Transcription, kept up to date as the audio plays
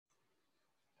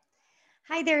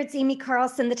Hi there, it's Amy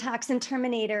Carlson, the Toxin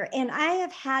Terminator, and I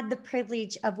have had the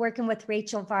privilege of working with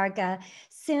Rachel Varga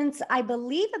since I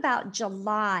believe about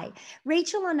July.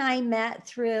 Rachel and I met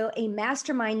through a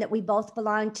mastermind that we both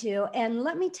belong to, and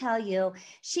let me tell you,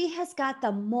 she has got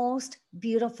the most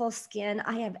beautiful skin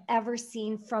I have ever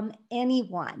seen from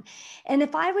anyone. And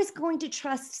if I was going to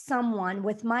trust someone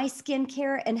with my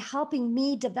skincare and helping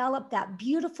me develop that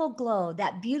beautiful glow,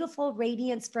 that beautiful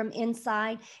radiance from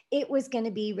inside, it was going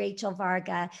to be Rachel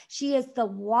Varga. She is the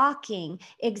walking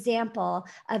example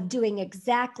of doing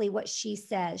exactly what she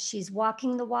says. She's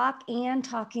walking the walk and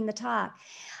talking the talk.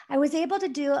 I was able to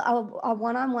do a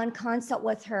one-on-one consult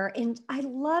with her, and I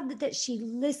loved that she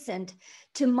listened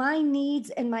to my needs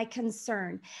and my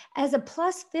concern. As a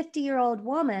plus 50-year-old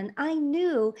woman, I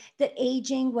knew that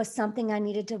aging was something I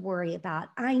needed to worry about.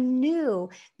 I knew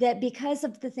that because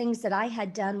of the things that I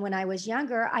had done when I was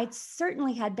younger, I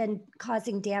certainly had been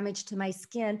causing damage to my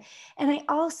skin. And I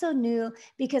also knew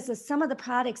because of some of the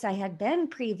products I had been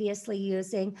previously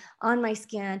using on my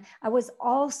skin, I was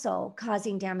also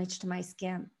causing damage to my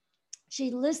skin. She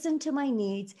listened to my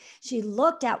needs. She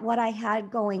looked at what I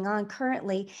had going on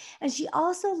currently. And she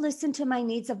also listened to my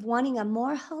needs of wanting a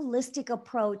more holistic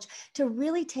approach to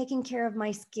really taking care of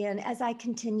my skin as I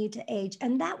continue to age.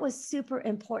 And that was super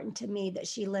important to me that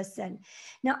she listened.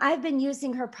 Now, I've been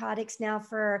using her products now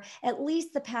for at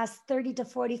least the past 30 to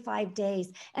 45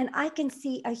 days. And I can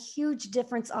see a huge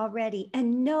difference already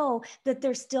and know that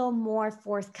there's still more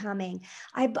forthcoming.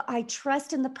 I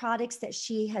trust in the products that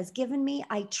she has given me.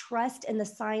 I trust in the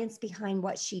science behind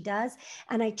what she does.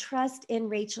 And I trust in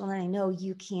Rachel, and I know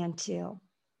you can too.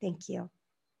 Thank you.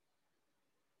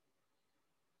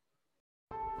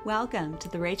 Welcome to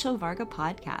the Rachel Varga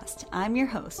podcast. I'm your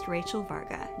host, Rachel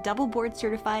Varga, double board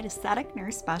certified aesthetic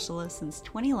nurse specialist since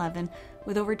 2011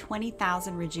 with over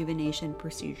 20,000 rejuvenation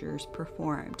procedures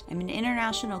performed. I'm an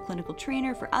international clinical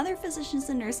trainer for other physicians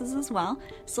and nurses as well,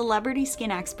 celebrity skin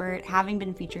expert, having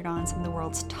been featured on some of the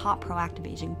world's top proactive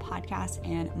aging podcasts,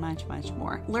 and much, much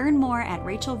more. Learn more at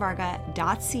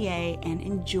rachelvarga.ca and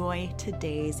enjoy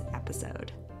today's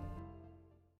episode.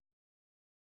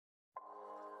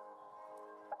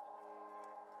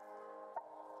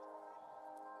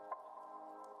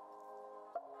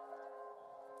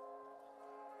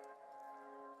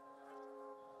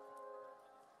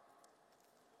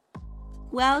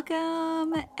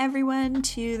 Welcome, everyone,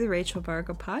 to the Rachel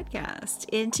Varga podcast.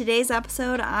 In today's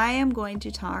episode, I am going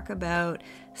to talk about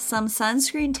some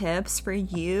sunscreen tips for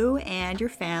you and your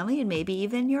family, and maybe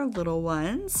even your little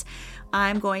ones.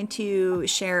 I'm going to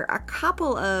share a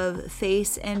couple of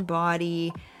face and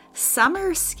body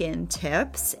summer skin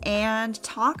tips and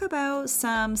talk about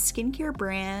some skincare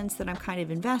brands that I'm kind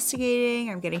of investigating.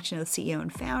 I'm getting to know the CEO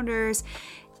and founders,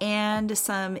 and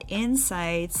some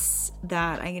insights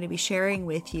that I'm going to be sharing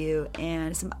with you,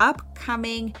 and some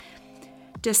upcoming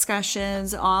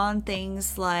discussions on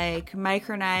things like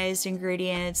micronized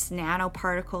ingredients,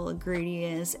 nanoparticle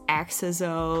ingredients,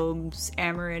 exosomes,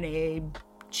 mRNA,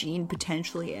 gene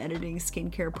potentially editing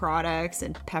skincare products,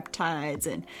 and peptides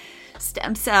and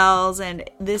stem cells. And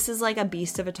this is like a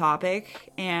beast of a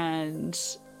topic, and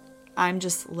I'm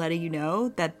just letting you know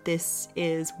that this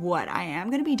is what I am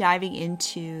going to be diving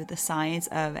into the science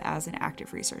of as an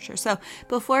active researcher. So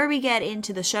before we get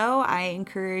into the show, I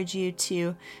encourage you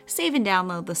to save and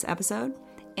download this episode.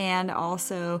 And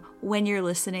also, when you're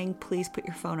listening, please put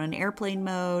your phone on airplane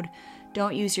mode.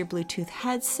 Don't use your Bluetooth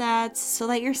headsets so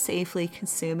that you're safely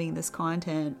consuming this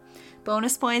content.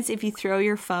 Bonus points if you throw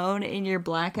your phone in your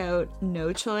blackout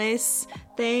no choice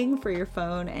thing for your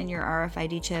phone, and your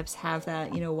RFID chips have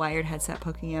that, wired headset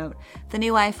poking out. The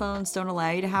new iPhones don't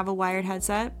allow you to have a wired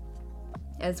headset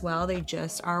as well. They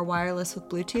just are wireless with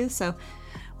Bluetooth. So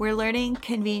we're learning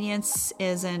convenience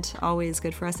isn't always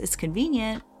good for us. It's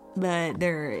convenient, but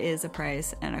there is a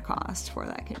price and a cost for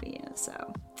that convenience.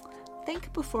 So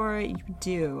think before you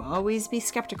do. Always be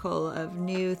skeptical of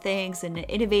new things and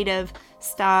innovative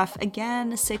stuff.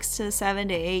 Again, 6 to 7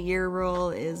 to 8 year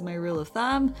rule is my rule of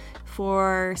thumb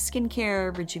for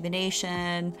skincare,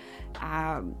 rejuvenation,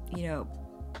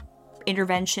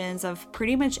 interventions of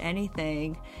pretty much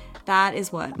anything. That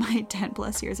is what my 10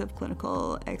 plus years of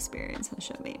clinical experience has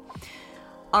shown me.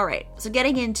 All right, so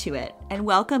getting into it, and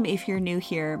welcome if you're new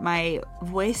here. My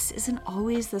voice isn't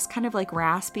always this kind of like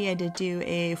raspy. I did do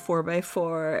a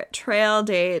 4x4 trail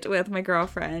date with my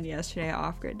girlfriend yesterday,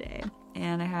 off-grid day,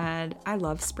 and I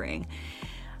love spring.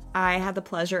 I had the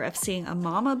pleasure of seeing a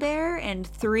mama bear and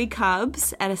 3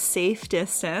 cubs at a safe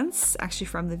distance, actually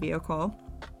from the vehicle.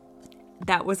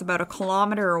 That was about 1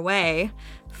 kilometer away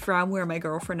from where my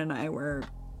girlfriend and I were,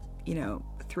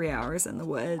 3 hours in the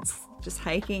woods, just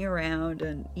hiking around.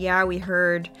 And yeah, we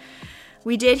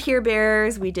did hear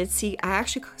bears. I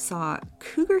actually saw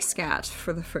cougar scat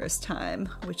for the first time,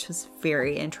 which was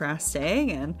very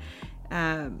interesting.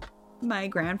 And my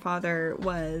grandfather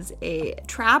was a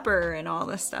trapper and all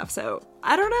this stuff. So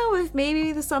I don't know if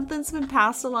maybe something's been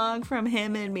passed along from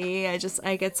him and me.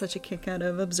 I get such a kick out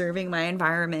of observing my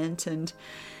environment and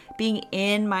being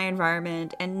in my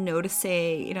environment and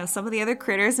noticing, some of the other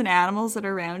critters and animals that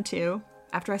are around too.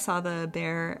 After I saw the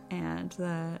bear and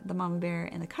the mama bear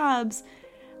and the cubs,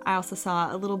 I also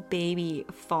saw a little baby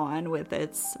fawn with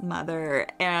its mother,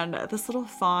 and this little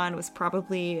fawn was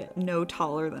probably no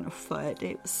taller than a foot.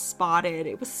 It was spotted.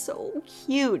 It was so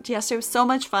cute. Yesterday was so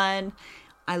much fun.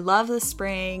 I love the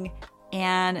spring,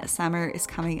 and summer is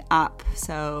coming up.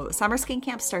 So summer skin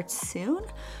camp starts soon.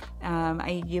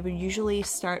 I usually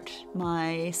start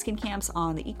my skin camps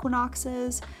on the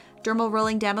equinoxes. Dermal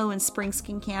rolling demo and spring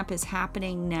skin camp is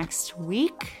happening next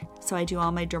week. So I do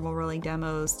all my dermal rolling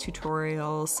demos,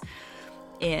 tutorials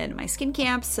in my skin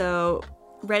camp. So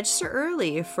register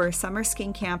early for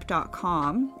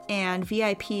summerskincamp.com, and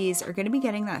VIPs are going to be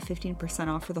getting that 15%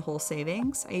 off for the whole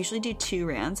savings. I usually do 2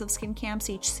 rounds of skin camps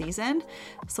each season.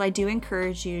 So I do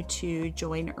encourage you to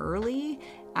join early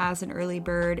as an early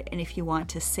bird, and if you want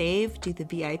to save, do the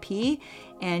VIP,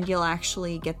 and you'll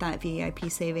actually get that VIP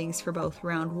savings for both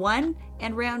round 1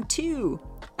 and round 2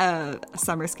 of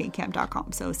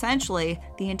summerskincamp.com. So essentially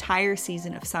the entire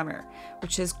season of summer,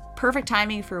 which is perfect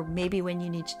timing for maybe when you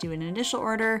need to do an initial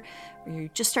order, or you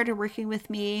just started working with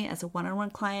me as a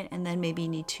one-on-one client, and then maybe you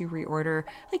need to reorder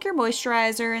like your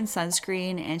moisturizer and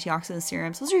sunscreen, antioxidant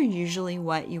serums. Those are usually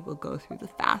what you will go through the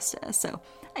fastest. So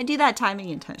I do that timing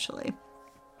intentionally.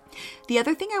 The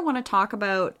other thing I want to talk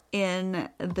about in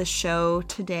the show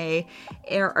today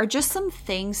are just some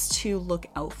things to look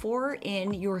out for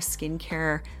in your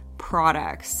skincare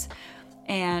products,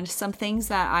 and some things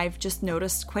that I've just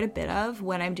noticed quite a bit of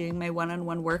when I'm doing my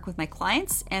one-on-one work with my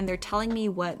clients, and they're telling me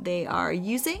what they are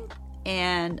using.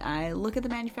 And I look at the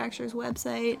manufacturer's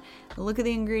website, I look at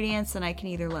the ingredients, and I can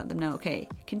either let them know, okay,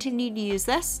 continue to use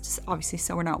this, obviously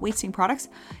so we're not wasting products,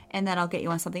 and then I'll get you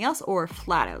on something else, or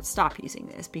flat out stop using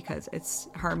this because it's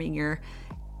harming your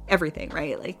everything,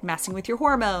 right? Like messing with your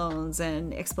hormones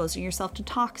and exposing yourself to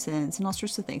toxins and all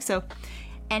sorts of things. So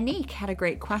Anique had a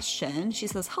great question. She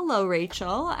says, "Hello,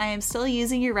 Rachel. I am still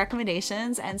using your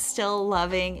recommendations and still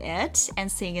loving it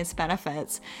and seeing its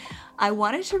benefits. I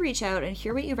wanted to reach out and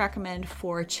hear what you recommend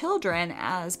for children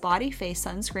as body face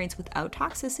sunscreens without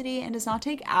toxicity and does not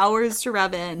take hours to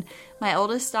rub in. My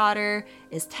oldest daughter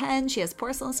is 10. She has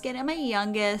porcelain skin, and my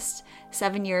youngest,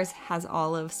 7 years, has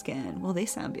olive skin." Well, they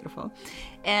sound beautiful.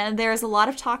 "And there's a lot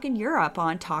of talk in Europe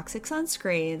on toxic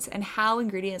sunscreens and how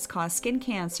ingredients cause skin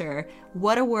cancer.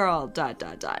 What a world, ...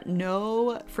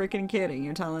 No freaking kidding,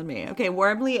 you're telling me. Okay,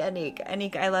 warmly, Anique.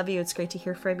 Anique, I love you. It's great to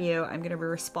hear from you. I'm going to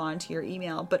respond to your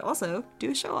email, but also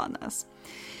do a show on this.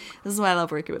 This is why I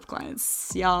love working with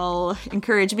clients. Y'all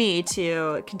encourage me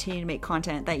to continue to make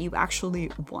content that you actually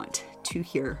want to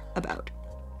hear about.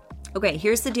 Okay,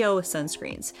 here's the deal with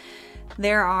sunscreens.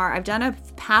 I've done a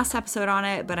past episode on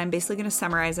it, but I'm basically going to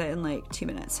summarize it in like 2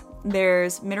 minutes.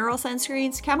 There's mineral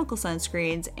sunscreens, chemical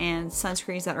sunscreens, and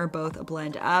sunscreens that are both a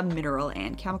blend of mineral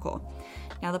and chemical.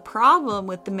 Now, the problem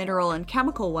with the mineral and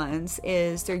chemical ones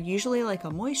is they're usually like a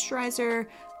moisturizer,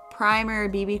 primer,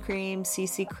 BB cream,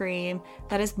 CC cream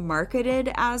that is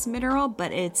marketed as mineral,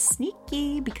 but it's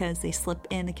sneaky because they slip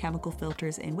in the chemical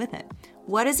filters in with it.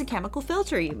 What is a chemical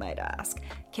filter, you might ask?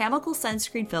 Chemical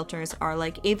sunscreen filters are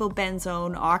like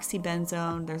avobenzone,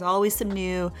 oxybenzone. There's always some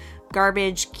new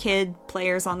garbage kid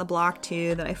players on the block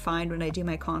too that I find when I do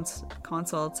my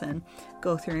consults and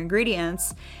go through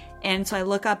ingredients. And so I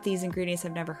look up these ingredients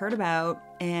I've never heard about,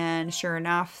 and sure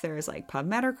enough, there's like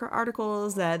PubMed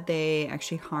articles that they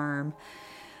actually harm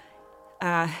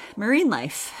marine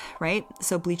life, right?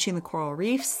 So bleaching the coral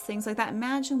reefs, things like that.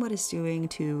 Imagine what it's doing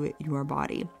to your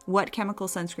body. What chemical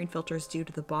sunscreen filters do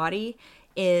to the body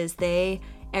is they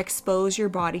expose your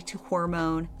body to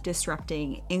hormone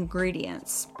disrupting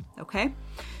ingredients, okay?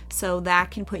 So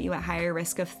that can put you at higher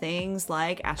risk of things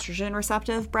like estrogen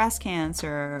receptive breast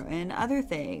cancer and other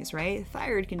things, right?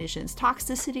 Thyroid conditions,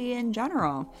 toxicity in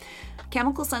general.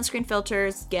 Chemical sunscreen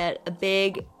filters get a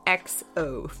big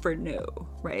XO for no,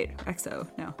 right? XO,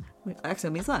 no.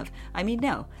 XO means love. I mean,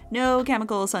 no. No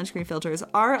chemical sunscreen filters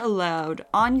are allowed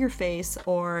on your face,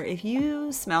 or if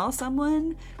you smell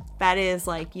someone that is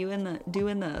like you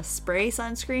doing the spray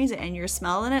sunscreens and you're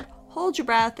smelling it, hold your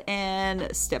breath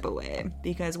and step away,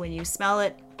 because when you smell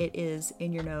it, it is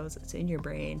in your nose, it's in your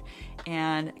brain.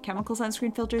 And chemical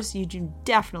sunscreen filters, you do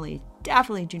definitely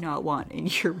definitely do not want in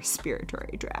your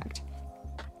respiratory tract.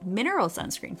 Mineral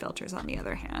sunscreen filters, on the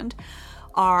other hand,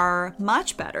 are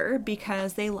much better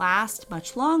because they last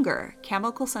much longer.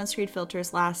 Chemical sunscreen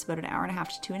filters last about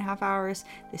 1.5 to 2.5 hours.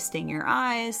 They sting your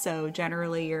eyes, so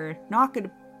generally you're not going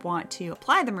to want to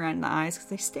apply them around the eyes because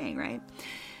they sting, right?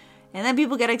 And then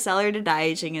people get accelerated dye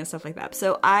aging and stuff like that.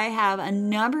 So I have a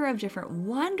number of different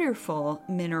wonderful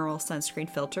mineral sunscreen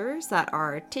filters that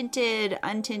are tinted,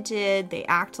 untinted. They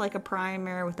act like a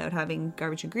primer without having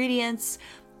garbage ingredients.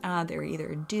 They're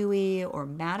either dewy or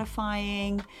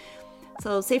mattifying.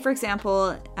 So say, for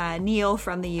example, Neil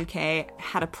from the UK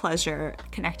had a pleasure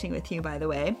connecting with you, by the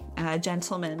way, a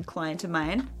gentleman client of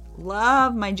mine.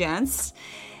 Love my gents.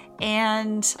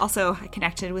 And also I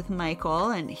connected with Michael,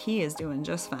 and he is doing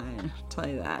just fine, I'll tell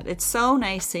you that. It's so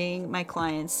nice seeing my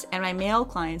clients, and my male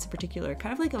clients in particular,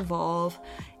 kind of like evolve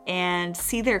and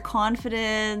see their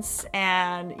confidence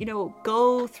and, you know,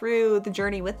 go through the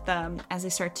journey with them as they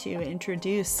start to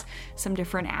introduce some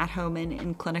different at-home and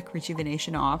in-clinic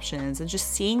rejuvenation options, and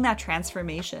just seeing that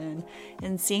transformation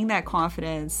and seeing that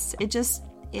confidence,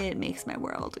 it makes my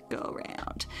world go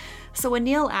round. So when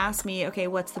Neil asked me, okay,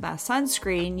 what's the best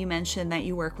sunscreen? You mentioned that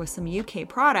you work with some UK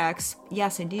products.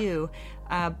 Yes, I do.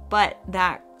 But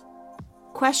that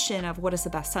question of what is the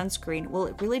best sunscreen, well,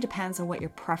 it really depends on what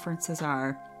your preferences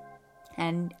are.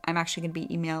 And I'm actually going to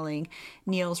be emailing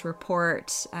Neil's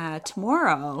report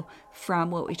tomorrow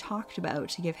from what we talked about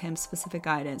to give him specific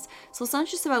guidance. So it's not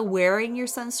just about wearing your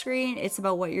sunscreen, it's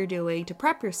about what you're doing to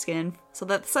prep your skin so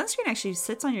that the sunscreen actually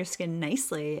sits on your skin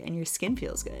nicely and your skin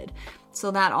feels good. So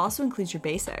that also includes your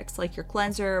basics, like your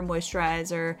cleanser,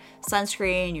 moisturizer,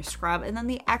 sunscreen, your scrub, and then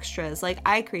the extras like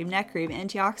eye cream, neck cream,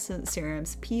 antioxidant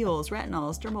serums, peels,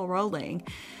 retinols, dermal rolling.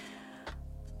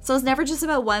 So it's never just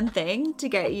about one thing to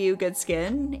get you good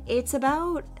skin. It's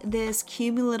about this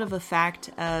cumulative effect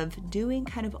of doing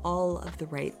kind of all of the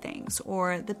right things,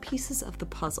 or the pieces of the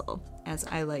puzzle, as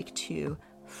I like to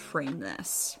frame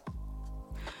this.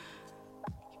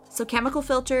 So chemical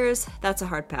filters, that's a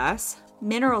hard pass.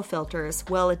 Mineral filters,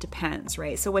 well, it depends,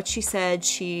 right? So what she said,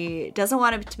 she doesn't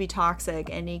want it to be toxic,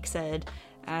 and Nick said,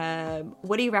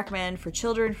 what do you recommend for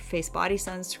children for face body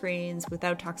sunscreens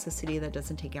without toxicity that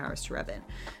doesn't take hours to rub in?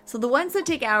 So the ones that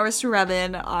take hours to rub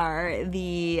in are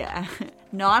the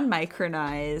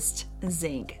non-micronized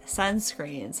zinc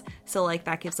sunscreens. So like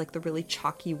that gives like the really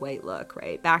chalky white look,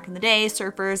 right? Back in the day,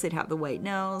 surfers, they'd have the white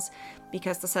nose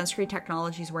because the sunscreen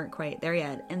technologies weren't quite there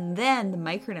yet. And then the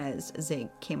micronized zinc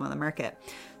came on the market.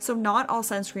 So not all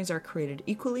sunscreens are created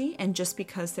equally, and just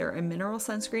because they're a mineral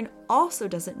sunscreen also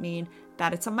doesn't mean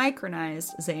that it's a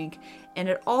micronized zinc, and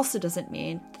it also doesn't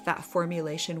mean that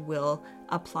formulation will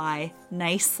apply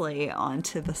nicely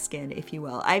onto the skin, if you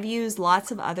will. I've used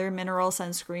lots of other mineral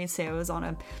sunscreens. Say I was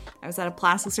at a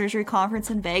plastic surgery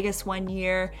conference in Vegas one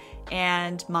year,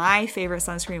 and my favorite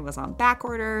sunscreen was on back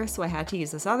order, so I had to use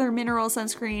this other mineral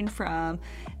sunscreen from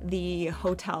the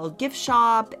hotel gift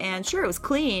shop, and sure, it was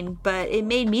clean, but it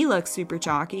made me look super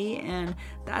chalky, and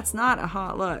that's not a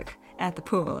hot look at the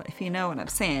pool, if you know what I'm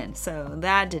saying. So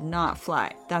that did not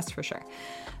fly, that's for sure.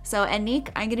 So Anik,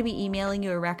 I'm going to be emailing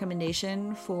you a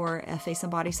recommendation for a face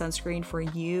and body sunscreen for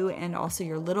you and also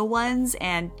your little ones,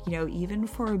 and even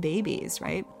for babies,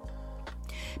 right?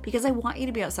 Because I want you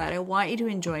to be outside, I want you to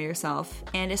enjoy yourself,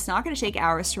 and it's not going to take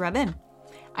hours to rub in.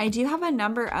 I do have a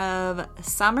number of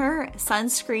summer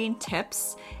sunscreen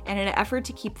tips, and in an effort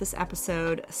to keep this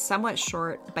episode somewhat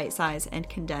short, bite-sized, and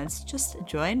condensed, just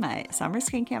join my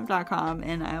summerskincamp.com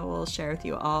and I will share with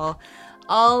you all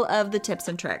of the tips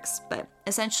and tricks. But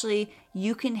essentially,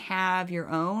 you can have your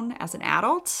own as an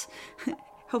adult.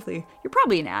 Hopefully, you're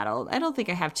probably an adult. I don't think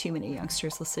I have too many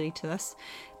youngsters listening to this,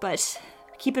 but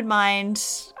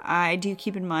I do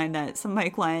keep in mind that some of my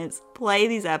clients play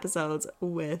these episodes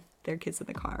with their kids in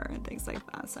the car and things like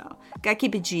that. So gotta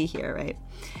keep a G here, right?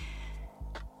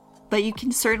 But you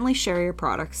can certainly share your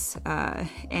products,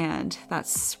 and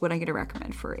that's what I'm gonna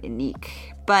recommend for Anik.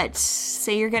 But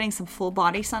say you're getting some full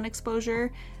body sun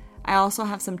exposure, I also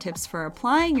have some tips for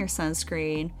applying your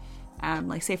sunscreen.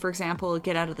 Like say, for example,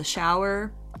 get out of the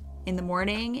shower in the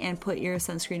morning and put your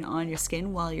sunscreen on your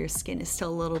skin while your skin is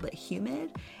still a little bit humid,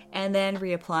 and then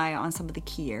reapply on some of the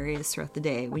key areas throughout the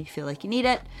day when you feel like you need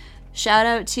it. Shout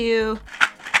out to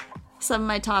some of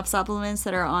my top supplements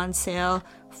that are on sale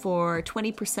for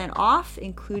 20% off,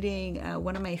 including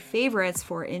one of my favorites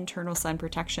for internal sun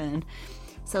protection.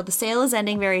 So the sale is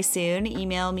ending very soon.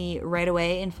 Email me right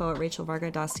away,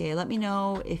 info@rachelvarga.ca. Let me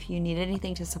know if you need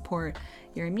anything to support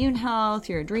your immune health,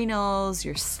 your adrenals,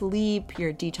 your sleep,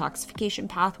 your detoxification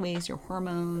pathways, your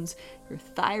hormones, your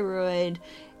thyroid,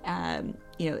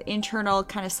 internal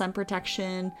kind of sun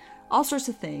protection, all sorts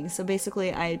of things. So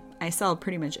basically I sell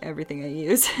pretty much everything I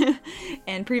use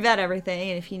and pre-vet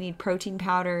everything. And if you need protein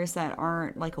powders that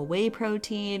aren't like a whey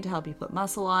protein to help you put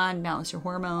muscle on, balance your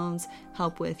hormones,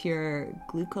 help with your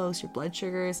glucose, your blood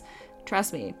sugars,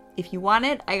 trust me, if you want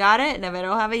it, I got it. And if I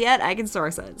don't have it yet, I can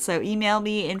source it. So email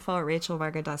me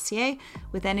info@rachelvarga.ca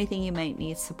with anything you might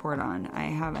need support on. I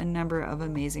have a number of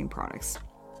amazing products,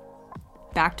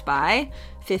 backed by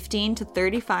 15 to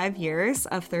 35 years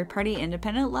of third-party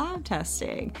independent lab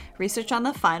testing, research on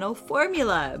the final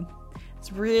formula.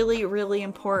 It's really, really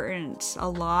important. A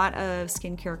lot of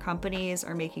skincare companies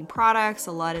are making products.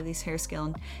 A lot of these hair,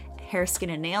 skin,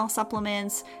 and nail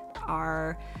supplements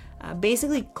are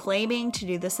basically claiming to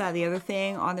do this, that, the other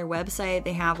thing. On their website,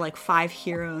 they have like 5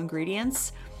 hero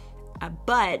ingredients,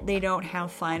 but they don't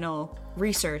have final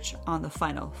research on the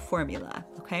final formula,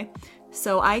 okay?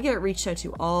 So I get reached out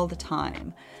to all the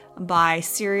time by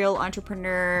serial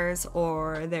entrepreneurs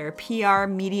or their PR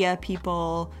media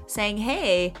people saying,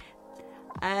 hey,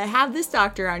 have this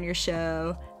doctor on your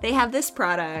show. They have this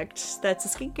product that's a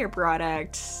skincare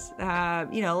product.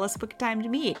 Let's book a time to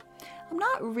meet. I'm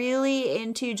not really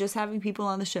into just having people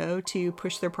on the show to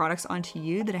push their products onto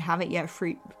you that I haven't yet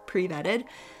pre-vetted.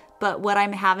 But what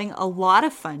I'm having a lot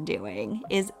of fun doing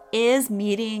is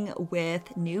meeting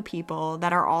with new people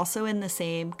that are also in the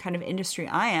same kind of industry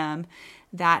I am,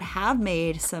 that have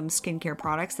made some skincare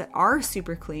products that are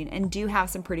super clean and do have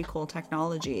some pretty cool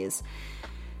technologies.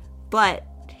 But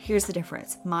here's the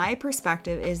difference. My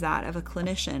perspective is that of a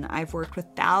clinician. I've worked with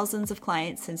thousands of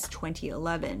clients since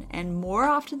 2011. And more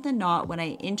often than not, when I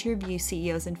interview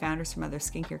CEOs and founders from other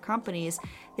skincare companies,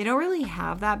 they don't really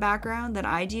have that background that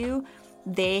I do.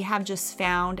 They have just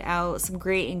found out some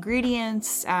great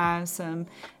ingredients, some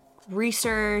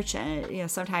research, and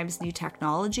sometimes new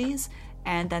technologies,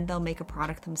 and then they'll make a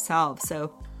product themselves.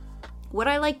 So what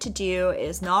I like to do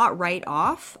is not write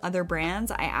off other brands.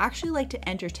 I actually like to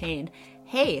entertain,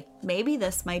 hey, maybe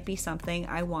this might be something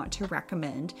I want to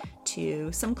recommend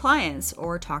to some clients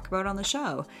or talk about on the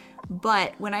show.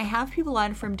 But when I have people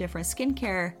on from different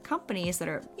skincare companies that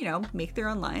are, make their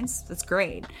own lines, that's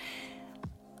great.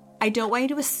 I don't want you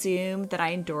to assume that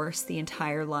I endorse the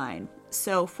entire line.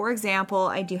 So for example,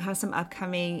 I do have some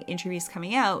upcoming interviews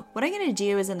coming out. What I'm going to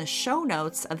do is in the show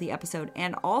notes of the episode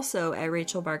and also at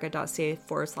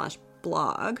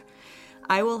rachelvarga.ca/blog,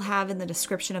 I will have in the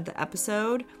description of the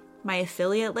episode my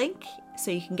affiliate link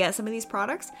so you can get some of these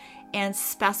products and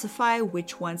specify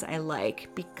which ones I like,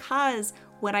 because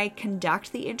when I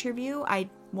conduct the interview, I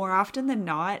more often than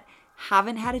not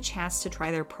haven't had a chance to try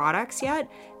their products yet.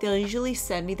 They'll usually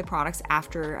send me the products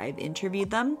after I've interviewed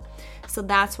them. So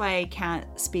that's why I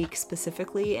can't speak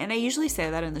specifically. And I usually say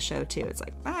that in the show too. It's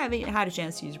like, I haven't had a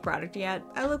chance to use your product yet.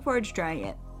 I look forward to trying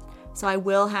it. So I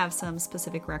will have some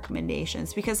specific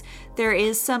recommendations, because there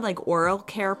is some like oral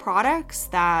care products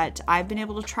that I've been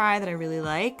able to try that I really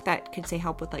like that could say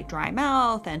help with like dry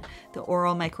mouth and the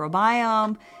oral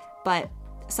microbiome. But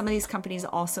some of these companies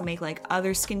also make like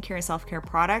other skincare and self-care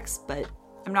products, but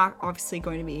I'm not obviously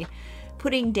going to be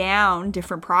putting down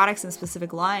different products in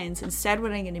specific lines. Instead,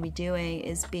 what I'm going to be doing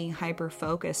is being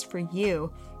hyper-focused for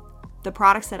you. The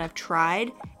products that I've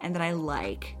tried and that I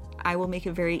like, I will make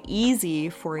it very easy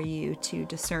for you to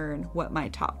discern what my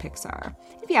top picks are.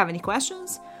 If you have any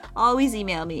questions, always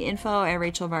email me,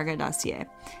 info@rachelvarga.ca.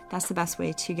 That's the best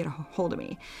way to get a hold of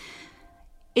me.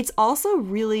 It's also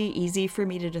really easy for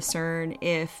me to discern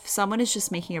if someone is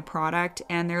just making a product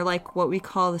and they're like what we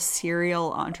call the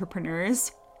serial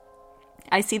entrepreneurs.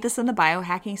 I see this in the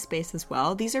biohacking space as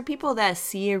well. These are people that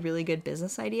see a really good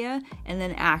business idea and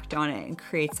then act on it and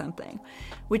create something,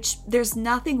 which there's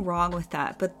nothing wrong with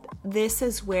that. But this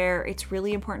is where it's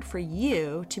really important for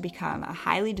you to become a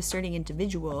highly discerning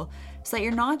individual so that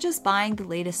you're not just buying the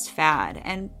latest fad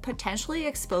and potentially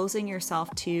exposing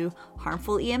yourself to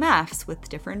harmful EMFs with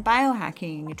different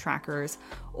biohacking trackers,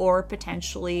 or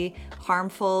potentially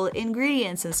harmful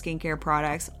ingredients in skincare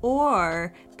products,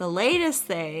 or the latest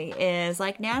thing is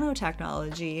like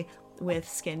nanotechnology with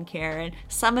skincare. And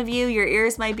some of you, your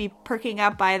ears might be perking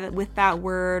up with that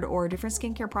word, or different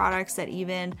skincare products that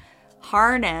even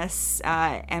harness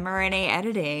mRNA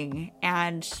editing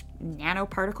and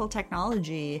nanoparticle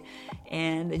technology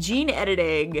and gene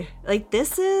editing. Like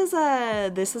this is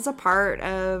a part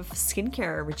of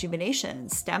skincare, rejuvenation,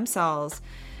 stem cells,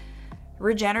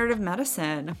 regenerative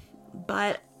medicine.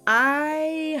 But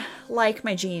I like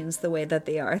my genes the way that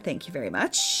they are. Thank you very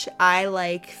much. I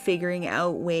like figuring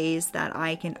out ways that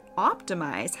I can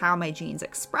optimize how my genes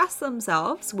express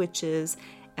themselves, which is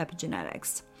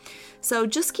epigenetics. So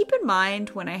just keep in mind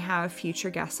when I have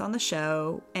future guests on the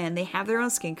show and they have their own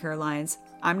skincare lines,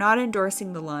 I'm not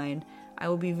endorsing the line. I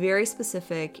will be very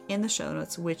specific in the show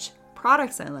notes which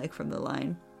products I like from the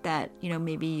line that,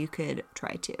 maybe you could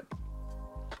try too.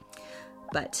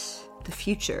 But the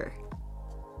future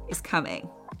is coming.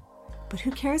 But who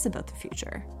cares about the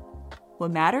future? What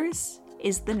matters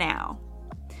is the now.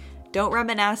 Don't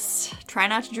reminisce. Try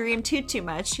not to dream too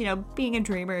much. Being a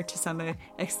dreamer to some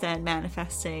extent,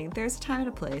 manifesting, there's a time and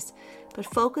a place. But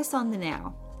focus on the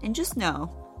now. And just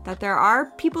know that there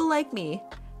are people like me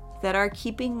that are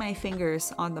keeping my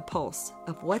fingers on the pulse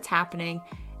of what's happening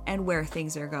and where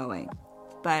things are going.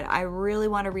 But I really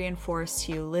want to reinforce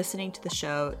to you listening to the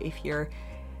show, if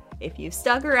you've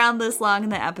stuck around this long in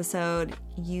the episode,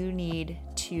 you need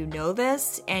to know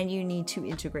this and you need to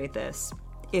integrate this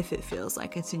if it feels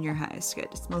like it's in your highest good.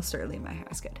 It's most certainly my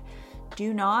highest good.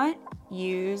 Do not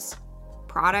use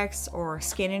products or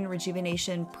skin and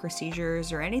rejuvenation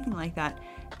procedures or anything like that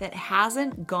that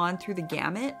hasn't gone through the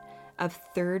gamut of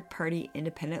third-party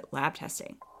independent lab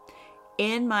testing.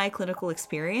 In my clinical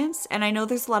experience, and I know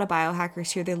there's a lot of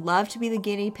biohackers here, they love to be the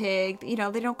guinea pig. They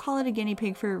don't call it a guinea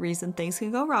pig for a reason. Things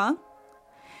can go wrong.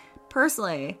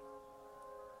 Personally,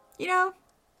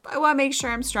 I want to make sure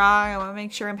I'm strong. I want to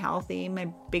make sure I'm healthy,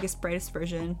 my biggest, brightest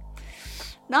version.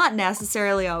 Not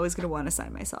necessarily always going to want to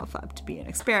sign myself up to be an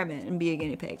experiment and be a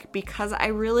guinea pig, because I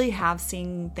really have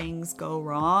seen things go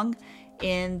wrong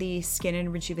in the skin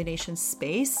and rejuvenation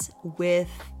space with,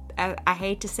 I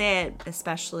hate to say it,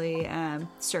 especially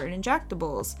certain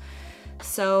injectables.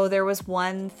 So there was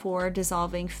one for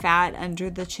dissolving fat under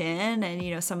the chin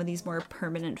and, some of these more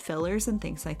permanent fillers and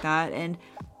things like that. And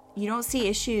you don't see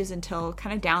issues until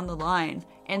kind of down the line.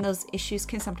 And those issues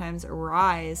can sometimes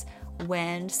arise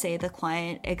when, say, the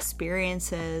client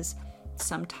experiences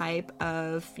some type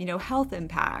of, health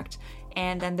impact,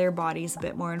 and then their body's a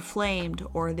bit more inflamed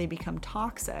or they become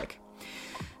toxic.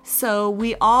 So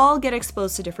we all get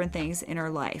exposed to different things in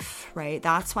our life, right?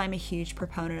 That's why I'm a huge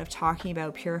proponent of talking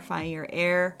about purifying your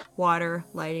air, water,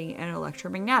 lighting, and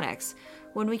electromagnetics.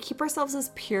 When we keep ourselves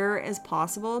as pure as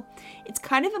possible, it's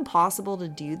kind of impossible to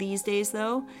do these days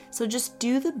though. So just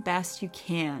do the best you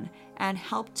can and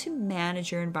help to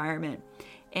manage your environment.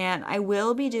 And I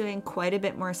will be doing quite a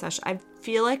bit more session. I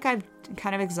feel like I've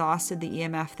kind of exhausted the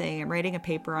EMF thing. I'm writing a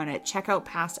paper on it. Check out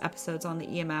past episodes on the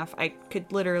EMF. I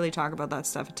could literally talk about that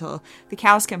stuff until the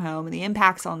cows come home, and the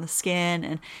impacts on the skin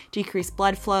and decreased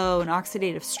blood flow and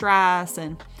oxidative stress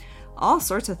and all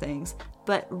sorts of things.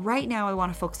 But right now I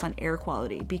want to focus on air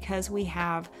quality because we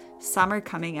have summer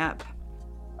coming up.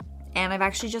 And I've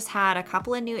actually just had a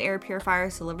couple of new air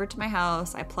purifiers delivered to my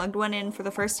house. I plugged one in for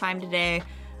the first time today.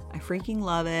 I freaking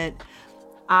love it.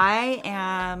 I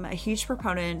am a huge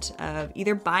proponent of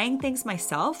either buying things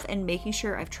myself and making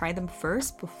sure I've tried them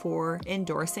first before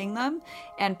endorsing them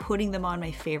and putting them on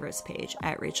my favorites page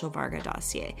at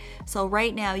rachelvarga.ca. So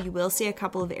right now you will see a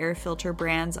couple of air filter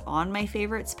brands on my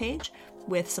favorites page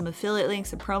with some affiliate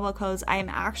links and promo codes. I am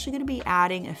actually going to be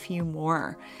adding a few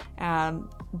more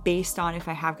based on if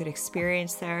I have good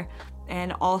experience there.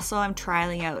 And also I'm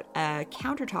trialing out a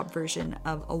countertop version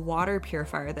of a water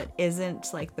purifier that isn't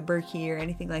like the Berkey or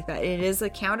anything like that. It is a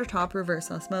countertop reverse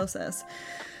osmosis.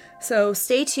 So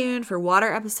stay tuned for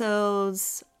water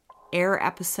episodes, air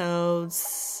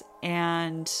episodes,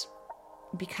 and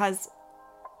because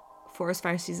forest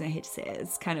fire season, I hate to say it,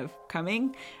 it's kind of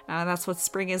coming. That's what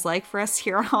spring is like for us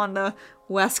here on the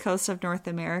west coast of North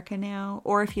America now,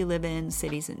 or if you live in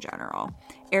cities in general.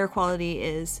 Air quality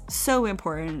is so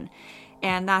important,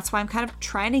 and that's why I'm kind of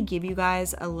trying to give you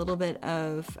guys a little bit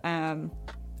of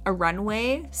a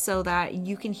runway so that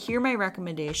you can hear my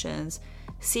recommendations,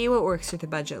 see what works with the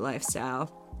budget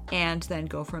lifestyle, and then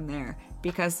go from there.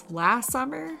 Because last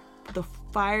summer, the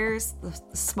fires, the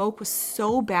smoke was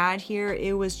so bad here.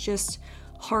 It was just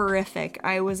horrific.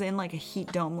 I was in like a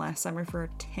heat dome last summer for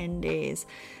 10 days.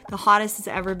 The hottest it's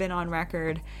ever been on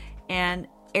record. And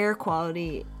air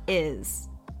quality is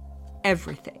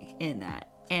everything in that.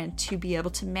 And to be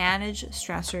able to manage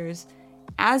stressors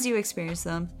as you experience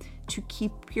them to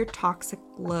keep your toxic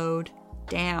load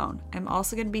down. I'm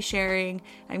also going to be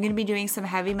I'm going to be doing some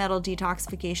heavy metal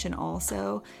detoxification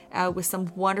also with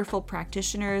some wonderful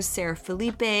practitioners, Sarah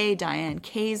Felipe, Diane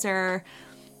Kaiser.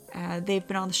 They've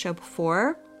been on the show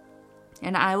before,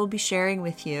 and I will be sharing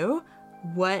with you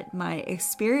what my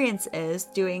experience is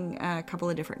doing a couple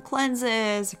of different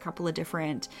cleanses, a couple of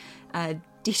different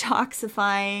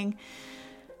detoxifying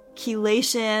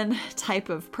chelation type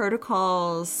of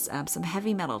protocols, some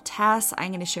heavy metal tests. I'm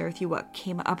going to share with you what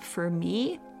came up for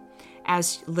me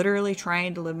as literally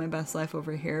trying to live my best life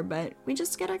over here, but we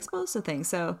just get exposed to things.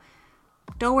 So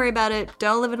Don't worry about it.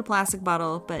 Don't live in a plastic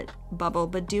bubble, but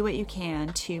do what you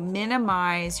can to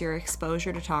minimize your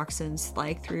exposure to toxins,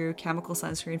 like through chemical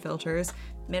sunscreen filters,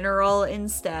 mineral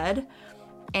instead,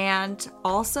 and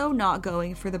also not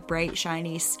going for the bright,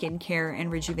 shiny skincare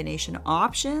and rejuvenation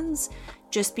options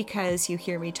just because you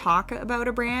hear me talk about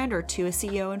a brand or to a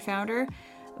CEO and founder,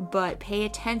 but pay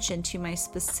attention to my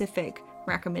specific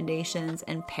recommendations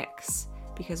and picks,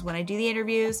 because when I do the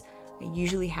interviews, I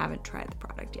usually haven't tried the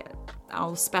product yet.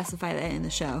 I'll specify that in the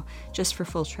show just for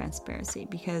full transparency,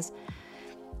 because,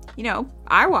 you know,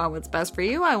 I want what's best for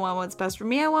you. I want what's best for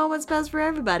me. I want what's best for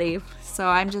everybody. So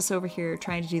I'm just over here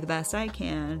trying to do the best I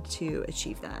can to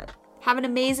achieve that. Have an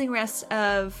amazing rest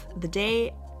of the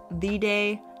day,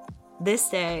 this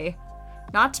day,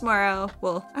 not tomorrow.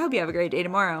 Well, I hope you have a great day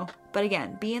tomorrow. But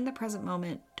again, be in the present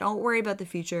moment. Don't worry about the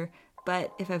future.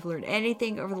 But if I've learned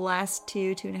anything over the last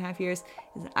 2.5 years,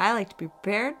 is that I like to be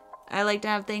prepared. I like to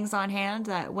have things on hand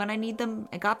that when I need them,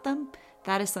 I got them.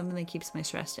 That is something that keeps my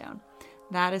stress down.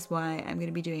 That is why I'm going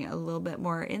to be doing a little bit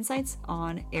more insights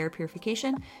on air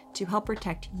purification to help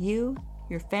protect you,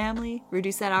 your family,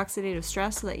 reduce that oxidative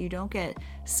stress so that you don't get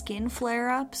skin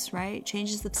flare-ups, right?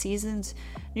 Changes of seasons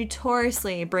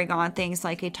notoriously bring on things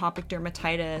like atopic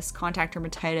dermatitis, contact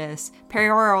dermatitis,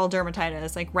 perioral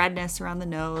dermatitis, like redness around the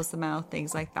nose, the mouth,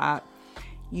 things like that.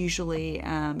 Usually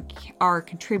are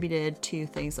contributed to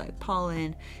things like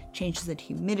pollen, changes in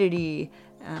humidity,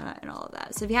 and all of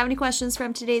that. So if you have any questions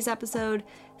from today's episode,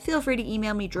 feel free to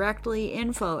email me directly,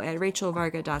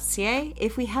 info@rachelvarga.ca.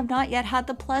 If we have not yet had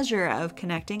the pleasure of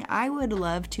connecting, I would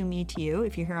love to meet you.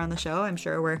 If you're here on the show, I'm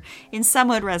sure we're in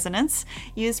somewhat resonance.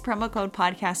 Use promo code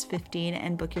podcast15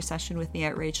 and book your session with me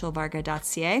at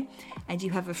rachelvarga.ca. And you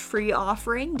have a free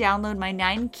offering. Download my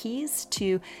 9 keys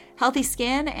to healthy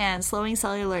skin and slowing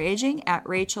cellular aging at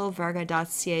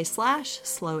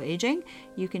rachelvarga.ca/slowaging.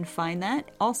 You can find that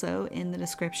also in the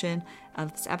description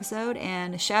of this episode.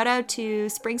 And a shout out to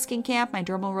Spring Skin Camp. My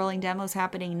dermal rolling demo is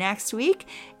happening next week,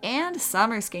 and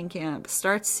Summer Skin Camp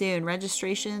starts soon.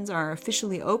 Registrations are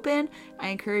officially open. I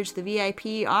encourage the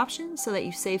VIP option so that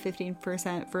you save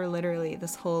 15% for literally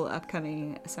this whole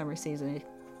upcoming summer season.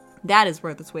 That is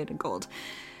worth its weight in gold.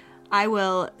 I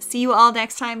will see you all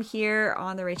next time here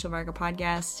on the Rachel Varga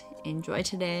podcast. Enjoy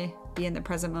today. Be in the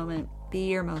present moment. Be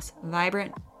your most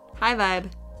vibrant, high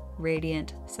vibe,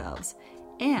 radiant selves.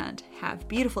 And have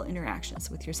beautiful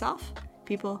interactions with yourself,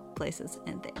 people, places,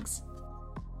 and things.